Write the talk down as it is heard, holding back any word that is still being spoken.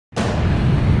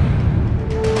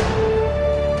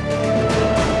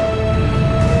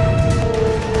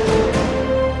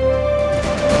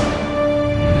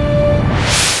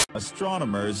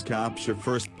astronomers capture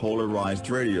first polarized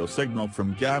radio signal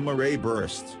from gamma-ray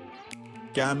bursts.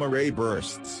 Gamma-ray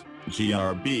bursts,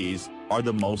 GRBs, are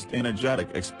the most energetic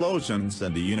explosions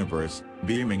in the universe,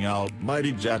 beaming out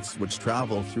mighty jets which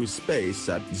travel through space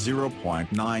at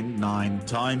 0.99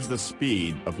 times the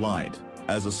speed of light,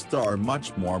 as a star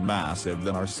much more massive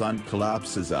than our Sun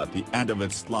collapses at the end of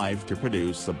its life to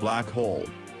produce a black hole.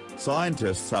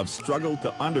 Scientists have struggled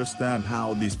to understand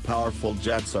how these powerful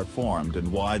jets are formed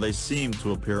and why they seem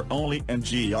to appear only in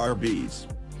GRBs.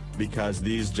 Because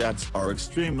these jets are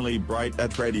extremely bright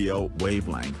at radio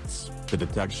wavelengths, the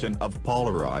detection of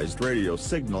polarized radio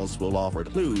signals will offer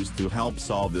clues to help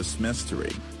solve this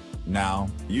mystery. Now,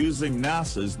 using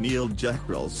NASA's Neil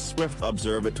Gehril's Swift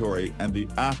Observatory and the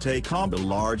ATACMS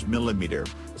Large Millimeter,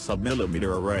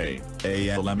 Submillimeter Array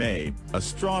 (ALMA),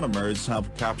 astronomers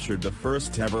have captured the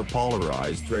first ever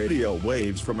polarized radio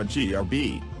waves from a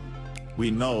GRB.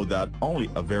 We know that only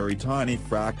a very tiny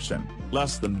fraction,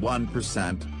 less than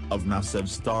 1%, of massive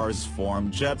stars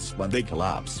form jets when they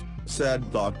collapse,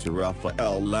 said Dr.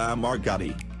 Rafael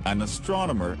Lamargatti, an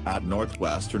astronomer at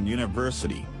Northwestern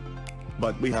University.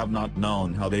 But we have not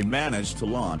known how they managed to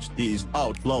launch these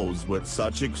outflows with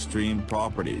such extreme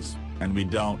properties, and we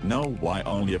don't know why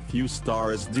only a few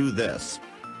stars do this.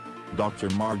 Dr.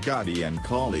 Margatti and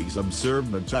colleagues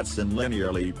observed the jets in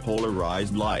linearly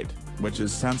polarized light, which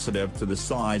is sensitive to the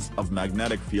size of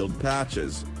magnetic field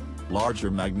patches.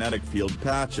 Larger magnetic field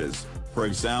patches, for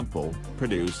example,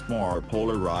 produce more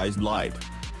polarized light.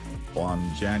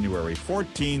 On January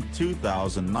 14,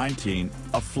 2019,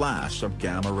 a flash of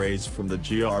gamma rays from the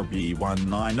GRB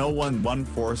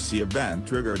 190114C event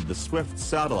triggered the Swift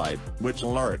satellite, which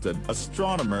alerted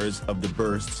astronomers of the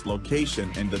burst's location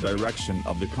in the direction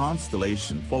of the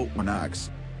constellation Photon-X.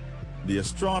 The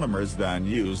astronomers then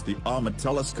used the ALMA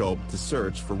telescope to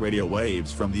search for radio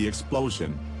waves from the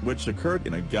explosion, which occurred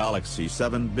in a galaxy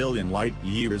 7 billion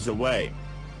light-years away.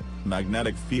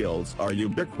 Magnetic fields are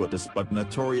ubiquitous but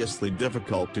notoriously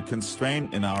difficult to constrain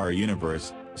in our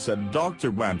universe, said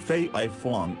Dr. Wenfei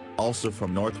Feng, also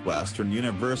from Northwestern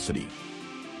University.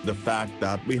 The fact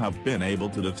that we have been able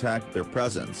to detect their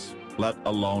presence, let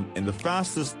alone in the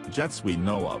fastest jets we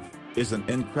know of, is an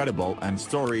incredible and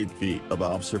storied feat of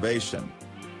observation.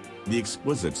 The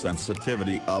exquisite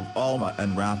sensitivity of ALMA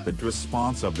and rapid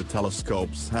response of the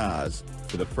telescopes has,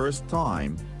 for the first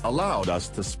time, allowed us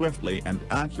to swiftly and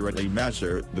accurately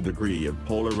measure the degree of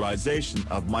polarization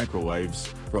of microwaves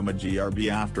from a GRB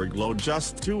afterglow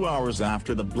just 2 hours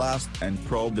after the blast and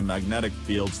probe the magnetic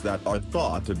fields that are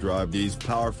thought to drive these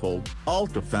powerful,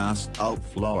 ultra-fast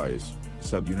outflows,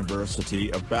 said University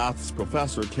of Bath's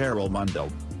Professor Carol Mundell.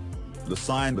 The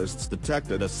scientists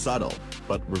detected a subtle,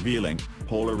 but revealing,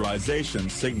 polarization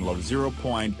signal of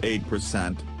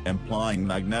 0.8%, implying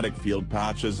magnetic field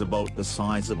patches about the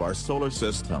size of our solar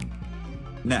system.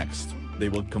 Next, they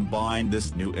will combine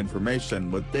this new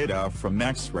information with data from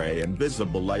X-ray and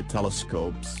visible light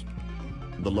telescopes.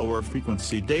 The lower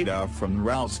frequency data from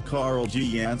Rouse Karl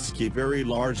Jansky Very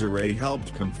Large Array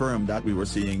helped confirm that we were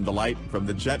seeing the light from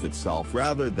the jet itself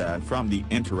rather than from the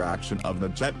interaction of the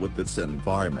jet with its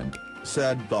environment,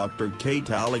 said Dr. Kate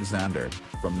Alexander,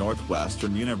 from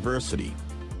Northwestern University.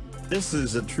 This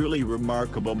is a truly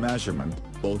remarkable measurement,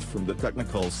 both from the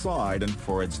technical side and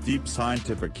for its deep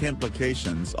scientific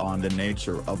implications on the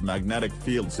nature of magnetic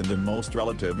fields in the most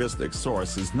relativistic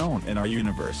sources known in our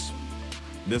universe.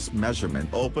 This measurement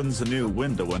opens a new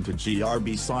window into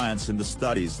GRB science in the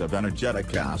studies of energetic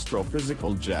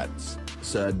astrophysical jets,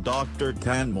 said Dr.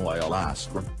 Tanmoil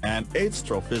Astra, an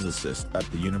astrophysicist at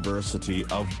the University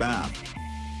of Bath.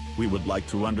 We would like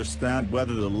to understand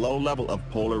whether the low level of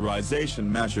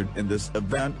polarization measured in this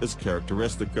event is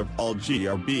characteristic of all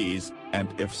GRBs, and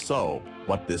if so,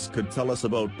 what this could tell us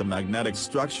about the magnetic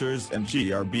structures in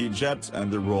GRB jets and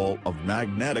the role of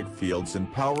magnetic fields in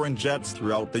powering jets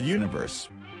throughout the universe.